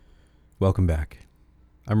Welcome back.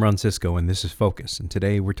 I'm Ron Cisco, and this is Focus, and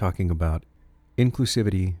today we're talking about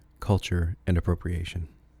inclusivity, culture, and appropriation.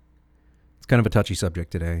 It's kind of a touchy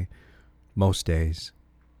subject today, most days,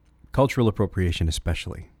 cultural appropriation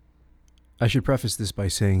especially. I should preface this by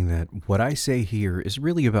saying that what I say here is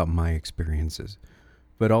really about my experiences,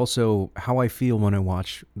 but also how I feel when I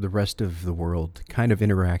watch the rest of the world kind of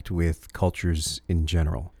interact with cultures in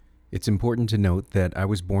general. It's important to note that I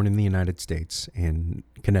was born in the United States, in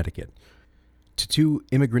Connecticut, to two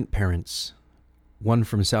immigrant parents, one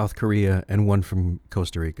from South Korea and one from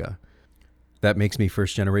Costa Rica. That makes me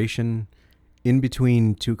first generation in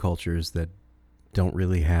between two cultures that don't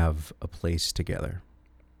really have a place together.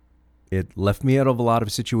 It left me out of a lot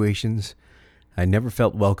of situations. I never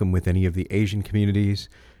felt welcome with any of the Asian communities,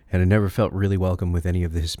 and I never felt really welcome with any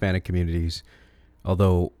of the Hispanic communities,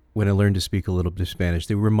 although when I learned to speak a little bit of Spanish,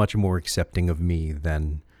 they were much more accepting of me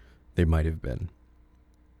than they might have been.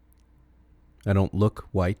 I don't look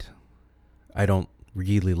white. I don't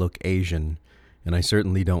really look Asian, and I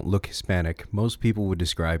certainly don't look Hispanic. Most people would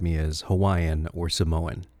describe me as Hawaiian or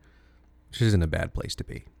Samoan, which isn't a bad place to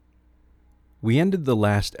be. We ended the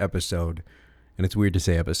last episode, and it's weird to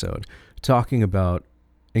say episode, talking about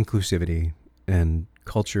inclusivity and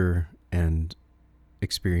culture and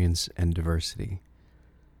experience and diversity.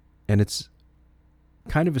 And it's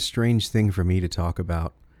kind of a strange thing for me to talk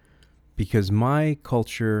about because my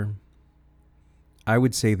culture, I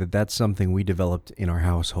would say that that's something we developed in our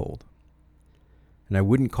household. And I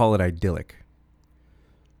wouldn't call it idyllic,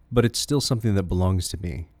 but it's still something that belongs to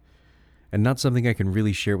me and not something I can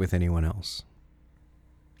really share with anyone else.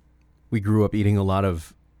 We grew up eating a lot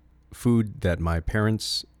of food that my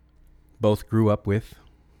parents both grew up with,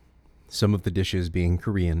 some of the dishes being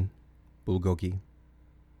Korean, bulgogi,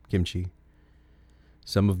 kimchi,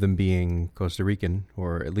 some of them being Costa Rican,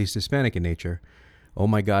 or at least Hispanic in nature. Oh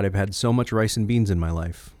my God, I've had so much rice and beans in my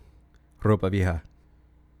life. Ropa vieja.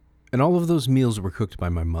 And all of those meals were cooked by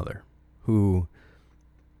my mother, who,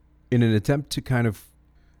 in an attempt to kind of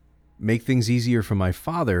make things easier for my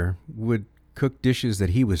father, would cook dishes that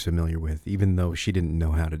he was familiar with, even though she didn't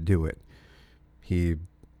know how to do it.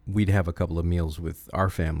 We'd have a couple of meals with our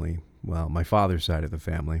family, well, my father's side of the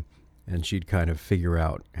family, and she'd kind of figure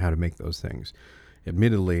out how to make those things.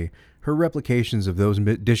 Admittedly, her replications of those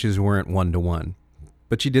dishes weren't one-to-one,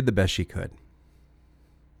 but she did the best she could.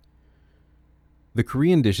 The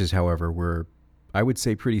Korean dishes, however, were, I would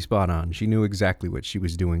say, pretty spot on. She knew exactly what she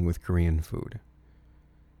was doing with Korean food,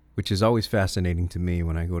 which is always fascinating to me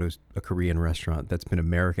when I go to a Korean restaurant that's been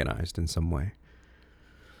Americanized in some way.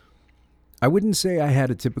 I wouldn't say I had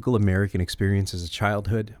a typical American experience as a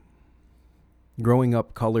childhood. Growing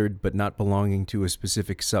up colored but not belonging to a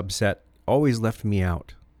specific subset always left me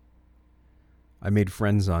out. I made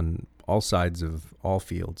friends on all sides of all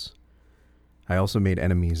fields. I also made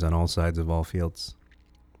enemies on all sides of all fields.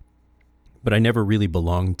 But I never really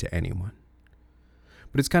belonged to anyone.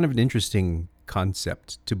 But it's kind of an interesting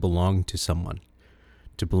concept to belong to someone,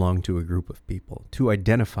 to belong to a group of people, to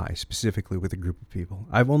identify specifically with a group of people.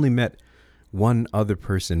 I've only met one other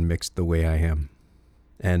person mixed the way I am,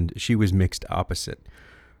 and she was mixed opposite.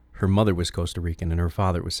 Her mother was Costa Rican and her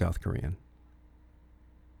father was South Korean.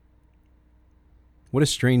 What a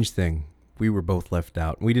strange thing. We were both left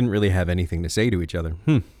out. We didn't really have anything to say to each other.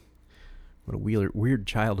 What a weird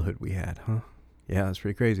childhood we had, huh? Yeah, that's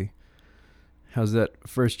pretty crazy. How's that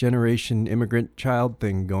first generation immigrant child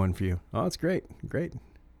thing going for you? Oh, it's great. Great.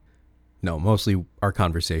 No, mostly our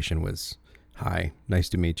conversation was, hi, nice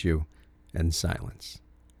to meet you, and silence.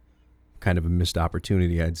 Kind of a missed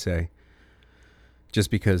opportunity, I'd say. Just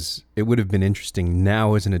because it would have been interesting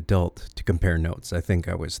now as an adult to compare notes. I think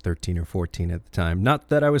I was 13 or 14 at the time. Not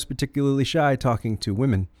that I was particularly shy talking to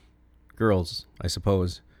women, girls, I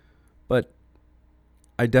suppose, but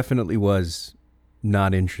I definitely was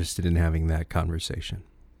not interested in having that conversation.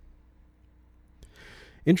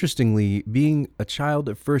 Interestingly, being a child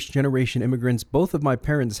of first-generation immigrants, both of my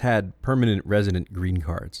parents had permanent resident green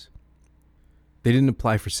cards. They didn't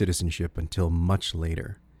apply for citizenship until much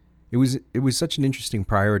later. It was such an interesting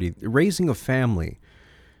priority. Raising a family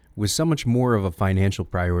was so much more of a financial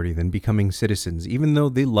priority than becoming citizens, even though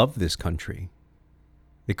they loved this country.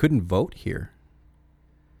 They couldn't vote here,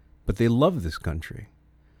 but they loved this country.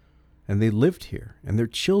 And they lived here, and their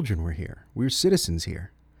children were here. We were citizens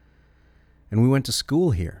here. And we went to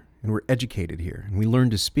school here, and we're educated here, and we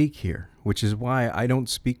learned to speak here, which is why I don't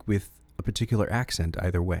speak with a particular accent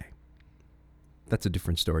either way. That's a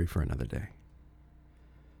different story for another day.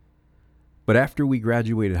 But after we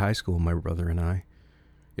graduated high school, my brother and I,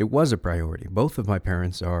 it was a priority. Both of my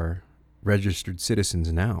parents are registered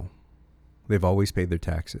citizens now. They've always paid their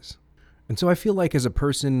taxes. And so I feel like as a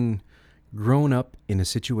person grown up in a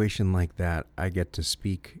situation like that, I get to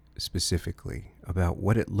speak specifically about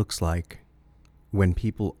what it looks like when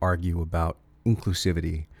people argue about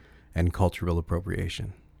inclusivity and cultural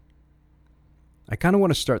appropriation. I kind of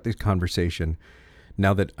want to start this conversation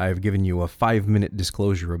now that I've given you a 5-minute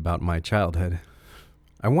disclosure about my childhood.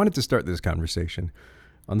 I wanted to start this conversation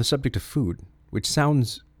on the subject of food, which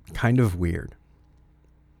sounds kind of weird.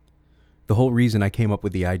 The whole reason I came up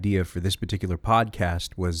with the idea for this particular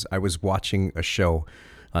podcast was I was watching a show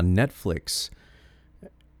on Netflix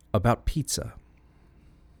about pizza.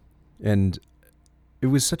 And it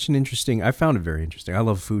was such an I found it very interesting. I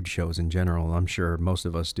love food shows in general. I'm sure most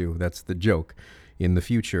of us do. That's the joke. In the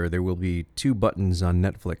future, there will be 2 buttons on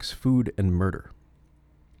Netflix, food and murder.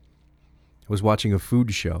 I was watching a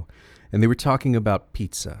food show, and they were talking about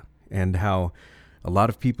pizza and how a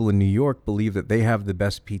lot of people in New York believe that they have the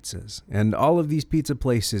best pizzas. And all of these pizza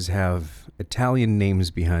places have Italian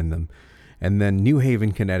names behind them. And then New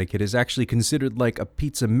Haven, Connecticut is actually considered like a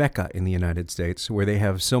pizza mecca in the United States, where they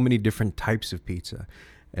have so many different types of pizza.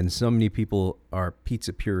 And so many people are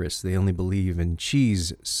pizza purists. They only believe in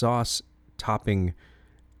cheese, sauce, topping.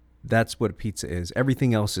 That's what pizza is.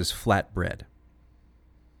 Everything else is flatbread.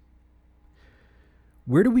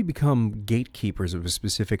 Where do we become gatekeepers of a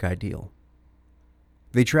specific ideal?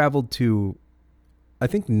 They traveled to, I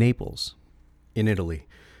think, Naples in Italy.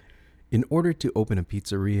 In order to open a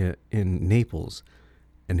pizzeria in Naples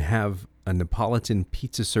and have a Neapolitan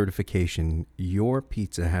pizza certification, your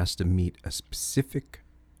pizza has to meet a specific,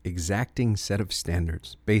 exacting set of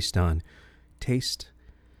standards based on taste,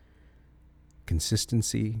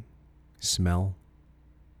 consistency, smell,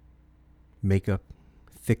 makeup,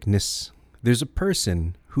 thickness. There's a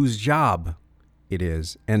person whose job it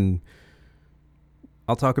is, and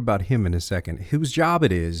I'll talk about him in a second, whose job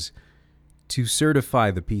it is to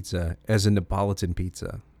certify the pizza as a Neapolitan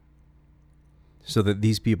pizza so that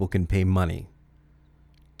these people can pay money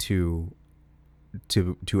to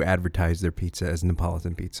advertise their pizza as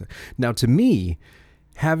Neapolitan pizza. Now, to me,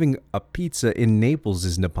 having a pizza in Naples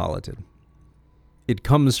is Neapolitan. It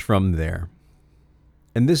comes from there.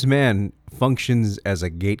 And this man functions as a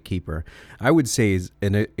gatekeeper. I would say he's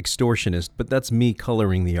an extortionist, but that's me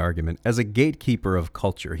coloring the argument. As a gatekeeper of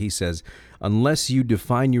culture, he says, unless you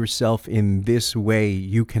define yourself in this way,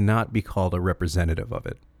 you cannot be called a representative of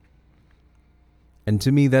it. And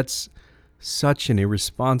to me, that's such an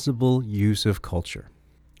irresponsible use of culture.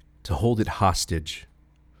 To hold it hostage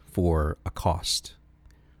for a cost.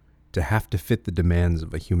 To have to fit the demands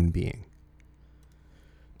of a human being.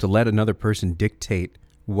 To let another person dictate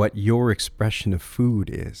what your expression of food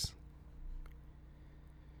is.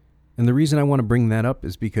 And the reason I want to bring that up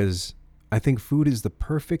is because I think food is the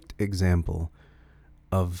perfect example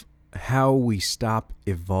of how we stop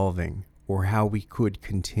evolving, or how we could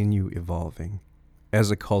continue evolving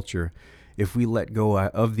as a culture if we let go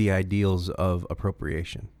of the ideals of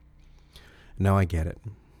appropriation. Now I get it.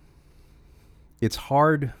 It's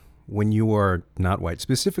hard when you are not white,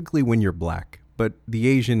 specifically when you're black. But the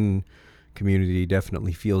Asian community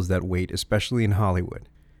definitely feels that weight, especially in Hollywood.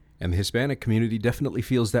 And the Hispanic community definitely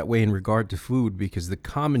feels that way in regard to food, because the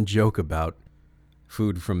common joke about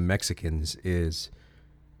food from Mexicans is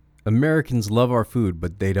Americans love our food,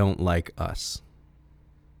 but they don't like us,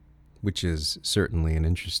 which is certainly an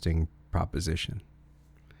interesting proposition.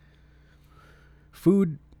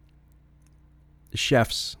 Food,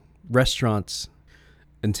 chefs, restaurants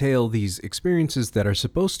entail these experiences that are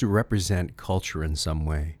supposed to represent culture in some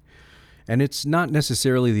way. And it's not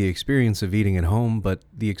necessarily the experience of eating at home, but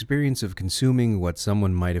the experience of consuming what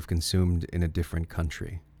someone might have consumed in a different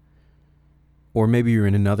country. Or maybe you're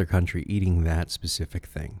in another country eating that specific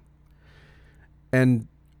thing. And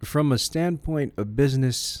from a standpoint of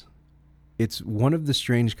business, it's one of the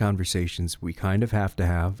strange conversations we kind of have to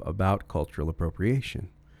have about cultural appropriation.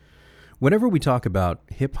 Whenever we talk about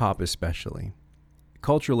hip-hop especially,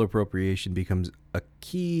 cultural appropriation becomes a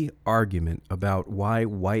key argument about why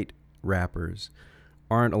white rappers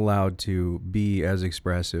aren't allowed to be as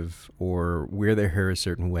expressive or wear their hair a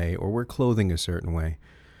certain way or wear clothing a certain way.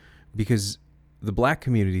 Because the black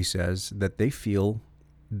community says that they feel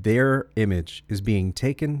their image is being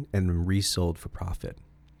taken and resold for profit.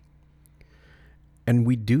 And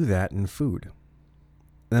we do that in food.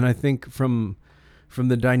 And I think from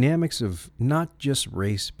the dynamics of not just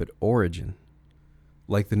race but origin,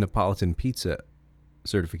 like the Neapolitan pizza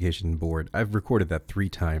certification board. I've recorded that 3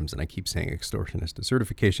 times and I keep saying extortionist. A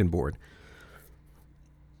certification board.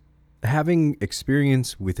 Having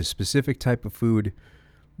experience with a specific type of food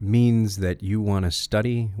means that you want to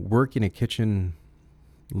study, work in a kitchen,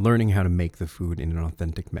 learning how to make the food in an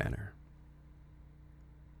authentic manner.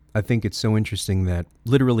 I think it's so interesting that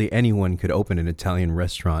literally anyone could open an Italian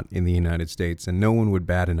restaurant in the United States and no one would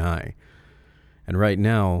bat an eye. And right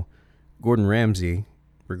now, Gordon Ramsay,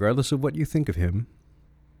 regardless of what you think of him,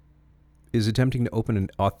 is attempting to open an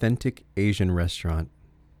authentic Asian restaurant.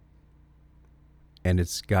 And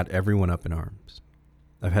it's got everyone up in arms.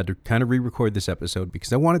 I've had to kind of re-record this episode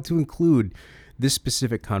because I wanted to include this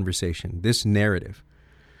specific conversation, this narrative.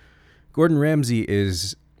 Gordon Ramsay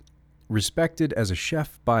is respected as a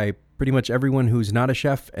chef by pretty much everyone who's not a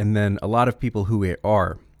chef, and then a lot of people who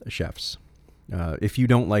are chefs. If you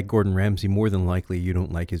don't like Gordon Ramsay, more than likely you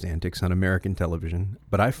don't like his antics on American television.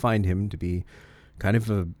 But I find him to be kind of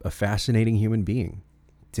a fascinating human being.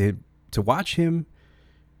 To watch him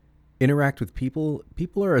interact with people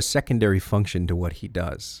are a secondary function to what he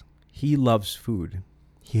does. He loves food.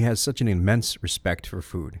 He has such an immense respect for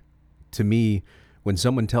food. To me, when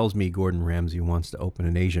someone tells me Gordon Ramsay wants to open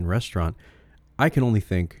an Asian restaurant, I can only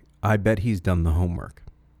think, I bet he's done the homework.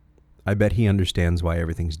 I bet he understands why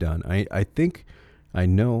everything's done. I think I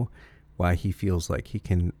know why he feels like he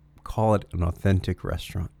can call it an authentic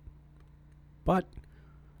restaurant. But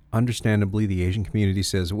understandably, the Asian community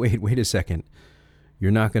says, wait a second.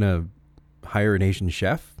 You're not going to hire an Asian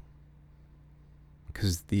chef?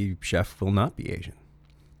 Because the chef will not be Asian.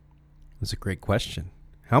 That's a great question.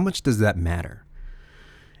 How much does that matter?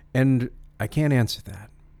 And I can't answer that.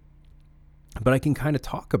 But I can kind of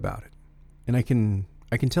talk about it. And I can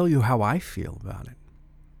tell you how I feel about it.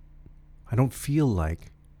 I don't feel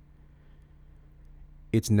like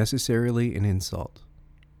it's necessarily an insult.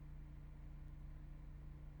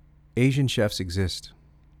 Asian chefs exist.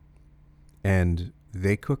 And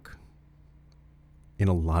they cook in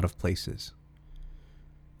a lot of places.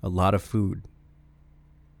 A lot of food.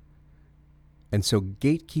 And so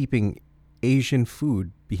gatekeeping Asian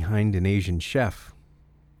food behind an Asian chef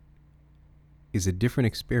is a different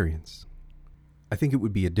experience. I think it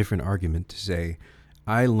would be a different argument to say,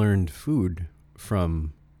 I learned food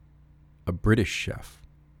from a British chef,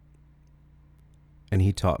 and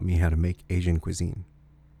he taught me how to make Asian cuisine.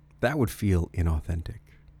 That would feel inauthentic.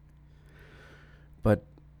 But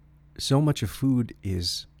so much of food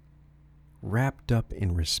is wrapped up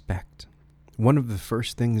in respect. One of the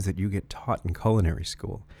first things that you get taught in culinary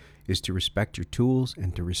school is to respect your tools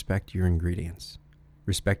and to respect your ingredients.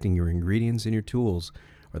 Respecting your ingredients and your tools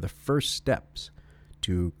are the first steps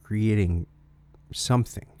to creating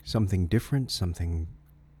something different, something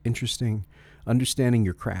interesting. Understanding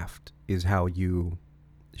your craft is how you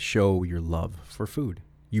show your love for food.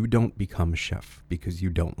 You don't become a chef because you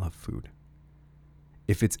don't love food.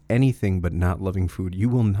 If it's anything but not loving food, you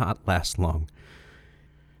will not last long.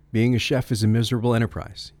 Being a chef is a miserable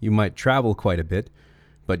enterprise. You might travel quite a bit,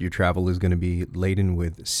 but your travel is going to be laden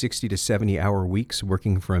with 60 to 70-hour weeks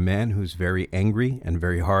working for a man who's very angry and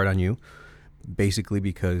very hard on you, basically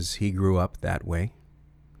because he grew up that way.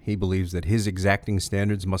 He believes that his exacting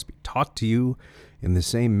standards must be taught to you in the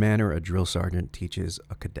same manner a drill sergeant teaches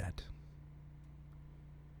a cadet.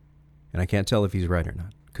 And I can't tell if he's right or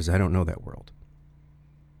not, because I don't know that world.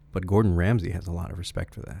 But Gordon Ramsay has a lot of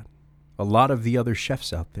respect for that. A lot of the other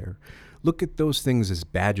chefs out there look at those things as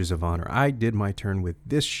badges of honor. I did my turn with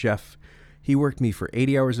this chef. He worked me for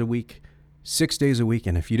 80 hours a week, 6 days a week,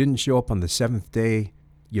 and if you didn't show up on the 7th day,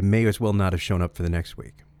 you may as well not have shown up for the next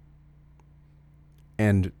week.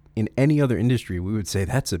 And in any other industry, we would say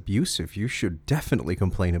that's abusive. You should definitely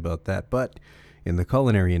complain about that. But in the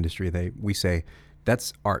culinary industry, we say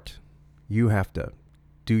that's art. You have to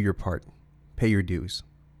do your part, pay your dues.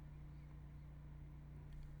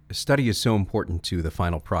 Study is so important to the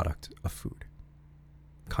final product of food.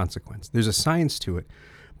 Consequence. There's a science to it,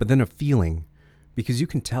 but then a feeling, because you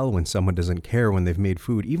can tell when someone doesn't care when they've made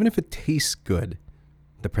food. Even if it tastes good,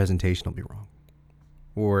 the presentation will be wrong.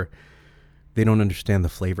 Or they don't understand the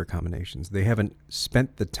flavor combinations. They haven't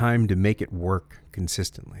spent the time to make it work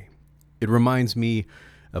consistently. It reminds me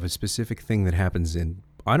of a specific thing that happens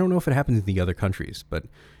I don't know if it happens in the other countries, but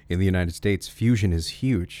in the United States, fusion is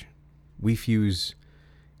huge. We fuse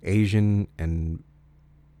Asian and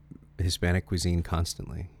Hispanic cuisine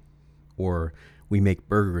constantly. Or we make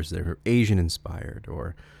burgers that are Asian inspired,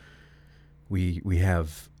 or we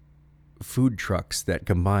have food trucks that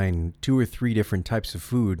combine 2 or 3 different types of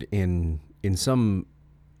food in some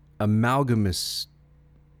amalgamous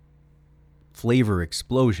flavor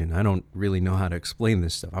explosion. I don't really know how to explain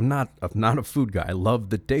this stuff. I'm not a food guy. I love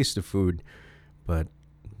the taste of food, but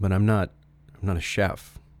I'm not a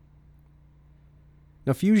chef.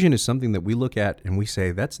 Now, fusion is something that we look at and we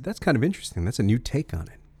say, that's kind of interesting. That's a new take on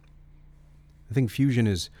it. I think fusion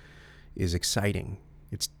is exciting.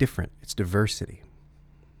 It's different. It's diversity.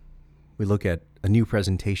 We look at a new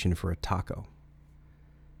presentation for a taco,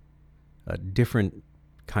 a different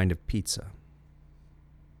kind of pizza.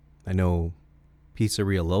 I know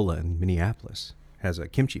Pizzeria Lola in Minneapolis has a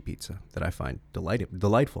kimchi pizza that I find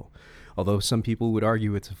delightful, although some people would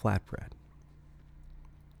argue it's a flatbread.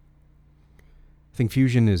 I think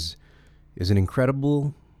fusion is an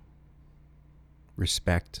incredible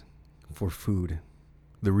respect for food.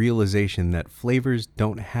 The realization that flavors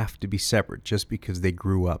don't have to be separate just because they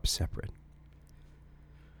grew up separate.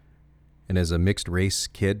 And as a mixed race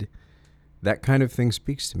kid, that kind of thing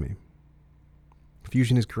speaks to me.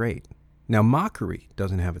 Fusion is great. Now, mockery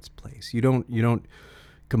doesn't have its place. You don't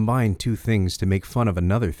combine two things to make fun of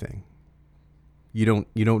another thing. You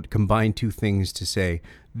don't combine two things to say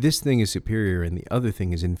this thing is superior and the other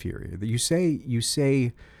thing is inferior. You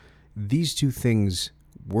say these two things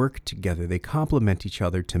work together. They complement each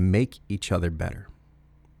other to make each other better.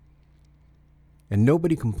 And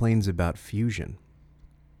nobody complains about fusion.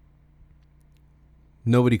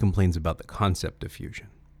 Nobody complains about the concept of fusion.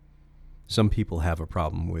 Some people have a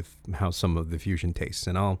problem with how some of the fusion tastes,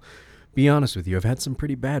 and I'll be honest with you, I've had some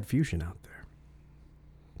pretty bad fusion out there.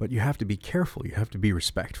 But you have to be careful, you have to be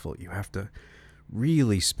respectful, you have to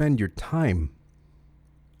really spend your time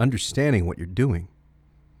understanding what you're doing.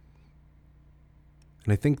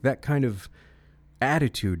 And I think that kind of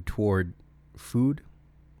attitude toward food,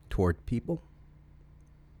 toward people,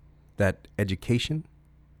 that education,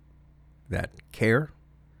 that care,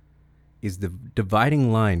 is the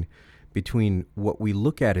dividing line between what we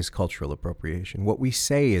look at as cultural appropriation, what we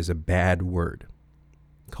say is a bad word.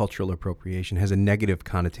 Cultural appropriation has a negative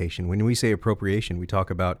connotation. When we say appropriation, we talk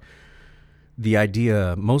about the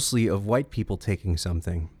idea mostly of white people taking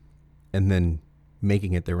something and then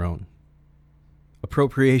making it their own.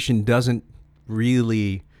 Appropriation doesn't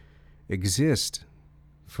really exist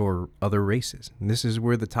for other races. And this is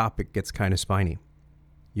where the topic gets kind of spiny.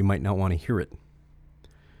 You might not want to hear it,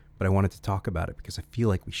 but I wanted to talk about it because I feel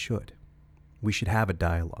like we should. We should have a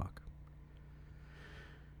dialogue.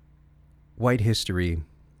 White history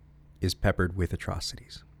is peppered with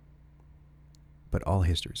atrocities, but all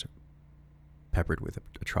histories are peppered with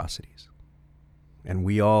atrocities. And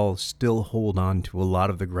we all still hold on to a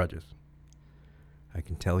lot of the grudges. I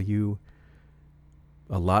can tell you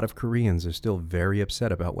a lot of Koreans are still very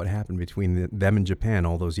upset about what happened between them and Japan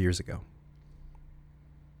all those years ago.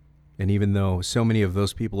 And even though so many of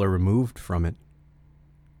those people are removed from it,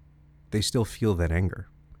 they still feel that anger.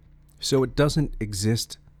 So it doesn't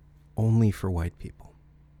exist only for white people.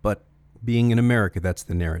 But being in America, that's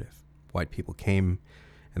the narrative. White people came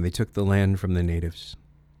and they took the land from the natives.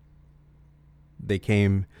 They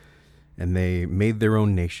came and they made their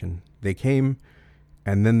own nation. They came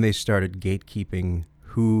and then they started gatekeeping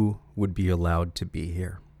who would be allowed to be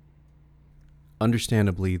here.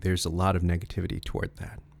 Understandably, there's a lot of negativity toward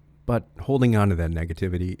that. But holding on to that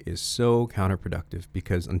negativity is so counterproductive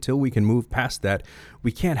because until we can move past that,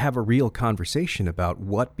 we can't have a real conversation about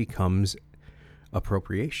what becomes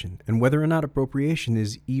appropriation and whether or not appropriation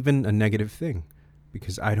is even a negative thing,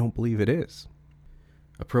 because I don't believe it is.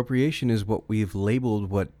 Appropriation is what we've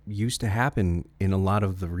labeled what used to happen in a lot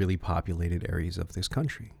of the really populated areas of this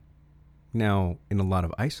country. Now, in a lot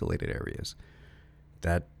of isolated areas,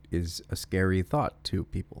 that is a scary thought to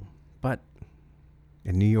people. But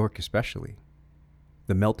in New York especially,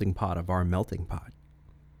 the melting pot of our melting pot,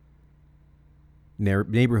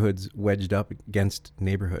 neighborhoods wedged up against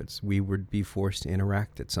neighborhoods, we would be forced to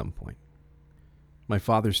interact at some point. My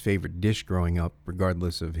father's favorite dish growing up,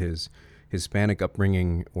 regardless of his Hispanic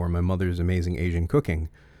upbringing or my mother's amazing Asian cooking,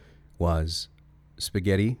 was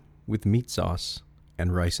spaghetti with meat sauce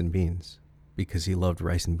and rice and beans, because he loved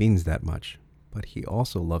rice and beans that much, but he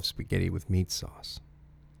also loved spaghetti with meat sauce.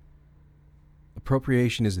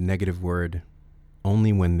 Appropriation is a negative word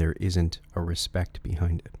only when there isn't a respect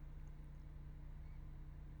behind it.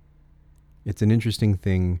 It's an interesting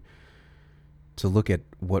thing to look at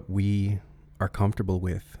what we are comfortable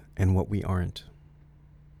with and what we aren't,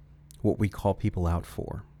 what we call people out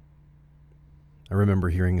for. I remember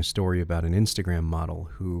hearing a story about an Instagram model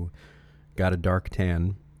who got a dark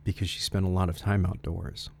tan because she spent a lot of time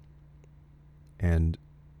outdoors. And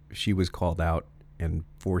she was called out and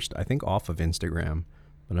forced, I think, off of Instagram,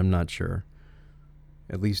 but I'm not sure.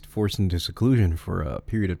 At least forced into seclusion for a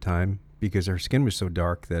period of time because her skin was so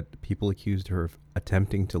dark that people accused her of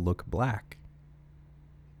attempting to look black.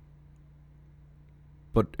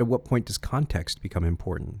 But at what point does context become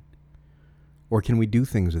important? Or can we do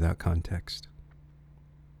things without context?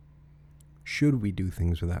 Should we do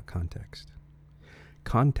things without context?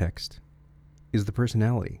 Context is the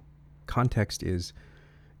personality. Context is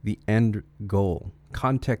the end goal.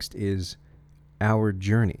 Context is our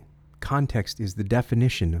journey. Context is the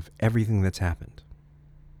definition of everything that's happened.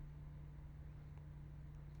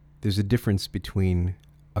 There's a difference between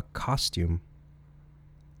a costume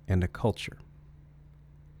and a culture.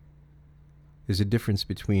 There's a difference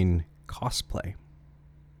between cosplay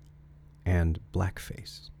and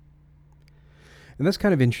blackface. And that's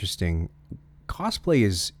kind of interesting. Cosplay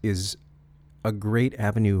is a great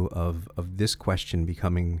avenue of this question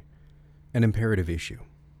becoming an imperative issue.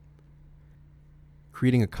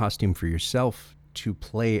 Creating a costume for yourself to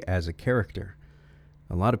play as a character.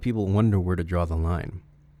 A lot of people wonder where to draw the line.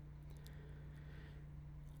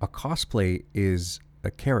 A cosplay is a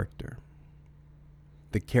character.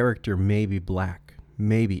 The character may be black,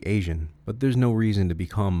 may be Asian, but there's no reason to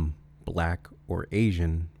become black or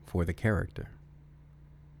Asian for the character.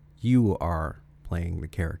 You are playing the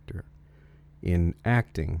character. In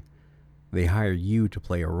acting, they hire you to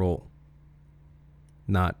play a role,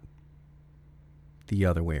 not the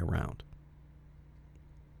other way around.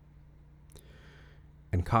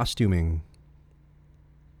 And costuming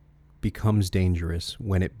becomes dangerous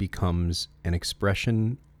when it becomes an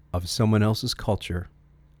expression of someone else's culture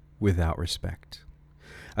without respect.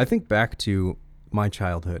 I think back to my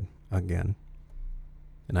childhood again,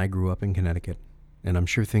 and I grew up in Connecticut, and I'm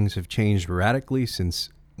sure things have changed radically since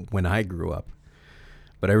when I grew up.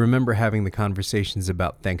 But I remember having the conversations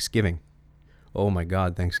about Thanksgiving. Oh my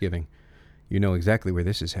God, Thanksgiving. You know exactly where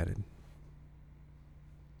this is headed.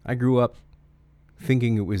 I grew up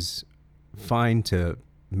thinking it was fine to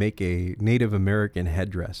make a Native American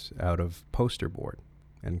headdress out of poster board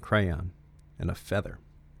and crayon and a feather.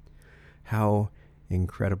 How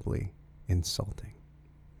incredibly insulting.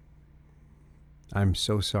 I'm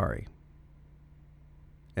so sorry.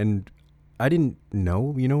 And I didn't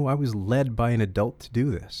know, I was led by an adult to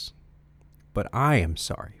do this. But I am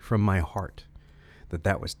sorry from my heart that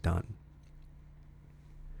that was done.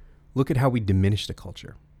 Look at how we diminished a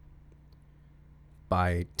culture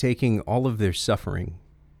by taking all of their suffering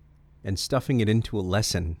and stuffing it into a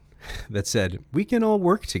lesson that said, we can all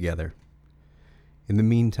work together. In the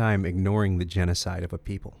meantime, ignoring the genocide of a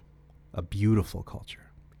people, a beautiful culture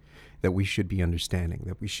that we should be understanding,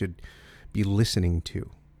 that we should be listening to.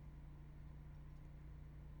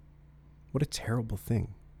 What a terrible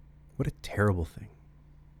thing. What a terrible thing.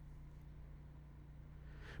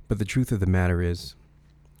 But the truth of the matter is,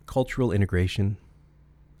 cultural integration,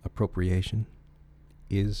 appropriation,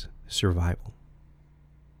 is survival.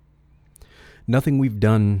 Nothing we've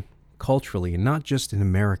done culturally, and not just in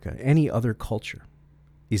America, any other culture,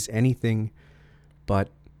 is anything but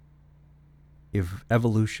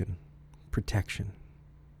evolution, protection,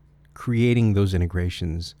 creating those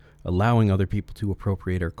integrations, allowing other people to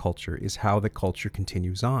appropriate our culture is how the culture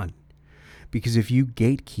continues on. Because if you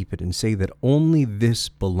gatekeep it and say that only this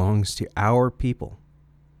belongs to our people,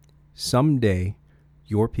 someday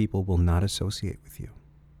your people will not associate with you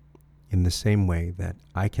in the same way that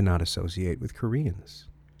I cannot associate with Koreans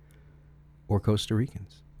or Costa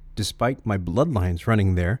Ricans. Despite my bloodlines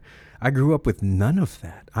running there, I grew up with none of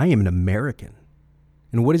that. I am an American.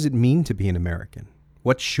 And what does it mean to be an American?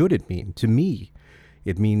 What should it mean? To me,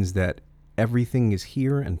 it means that everything is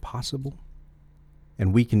here and possible,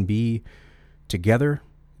 and we can be together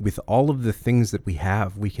with all of the things that we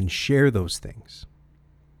have. We can share those things.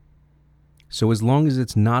 So as long as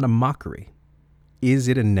it's not a mockery, is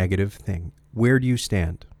it a negative thing? Where do you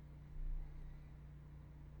stand?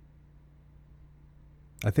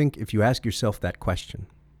 I think if you ask yourself that question,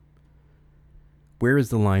 where is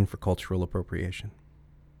the line for cultural appropriation?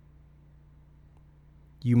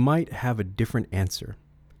 You might have a different answer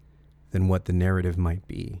than what the narrative might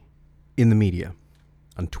be in the media,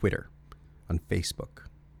 on Twitter, on Facebook.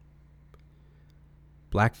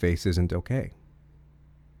 Blackface isn't okay.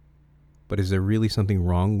 But is there really something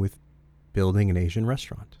wrong with building an Asian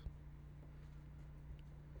restaurant?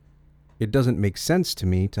 It doesn't make sense to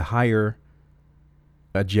me to hire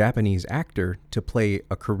a Japanese actor to play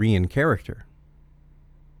a Korean character.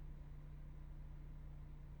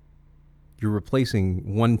 You're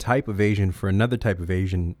replacing one type of Asian for another type of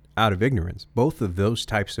Asian out of ignorance. Both of those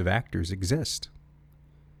types of actors exist.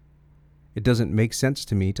 It doesn't make sense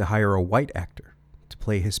to me to hire a white actor to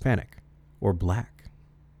play Hispanic or black.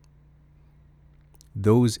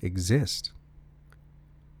 Those exist.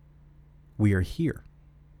 We are here.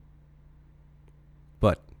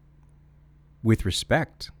 But with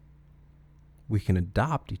respect, we can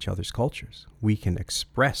adopt each other's cultures. We can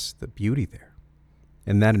express the beauty there.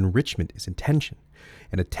 And that enrichment is intention.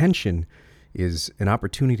 And attention is an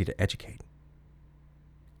opportunity to educate.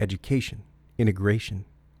 Education, integration,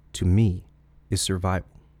 to me, is survival.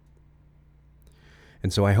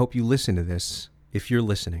 And so I hope you listen to this, if you're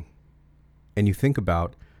listening, and you think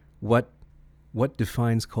about what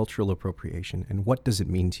defines cultural appropriation and what does it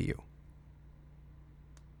mean to you.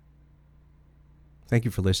 Thank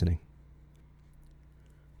you for listening.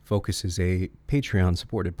 Focus is a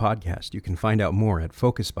Patreon-supported podcast. You can find out more at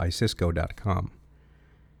focusbycisco.com.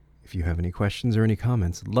 If you have any questions or any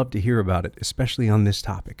comments, I'd love to hear about it, especially on this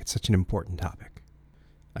topic. It's such an important topic.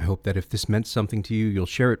 I hope that if this meant something to you, you'll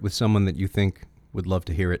share it with someone that you think would love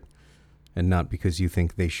to hear it, and not because you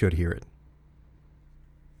think they should hear it.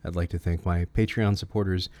 I'd like to thank my Patreon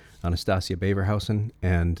supporters, Anastasia Beverhausen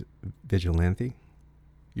and Vigilante.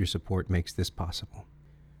 Your support makes this possible.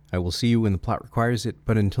 I will see you when the plot requires it,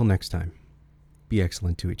 but until next time, be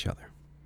excellent to each other.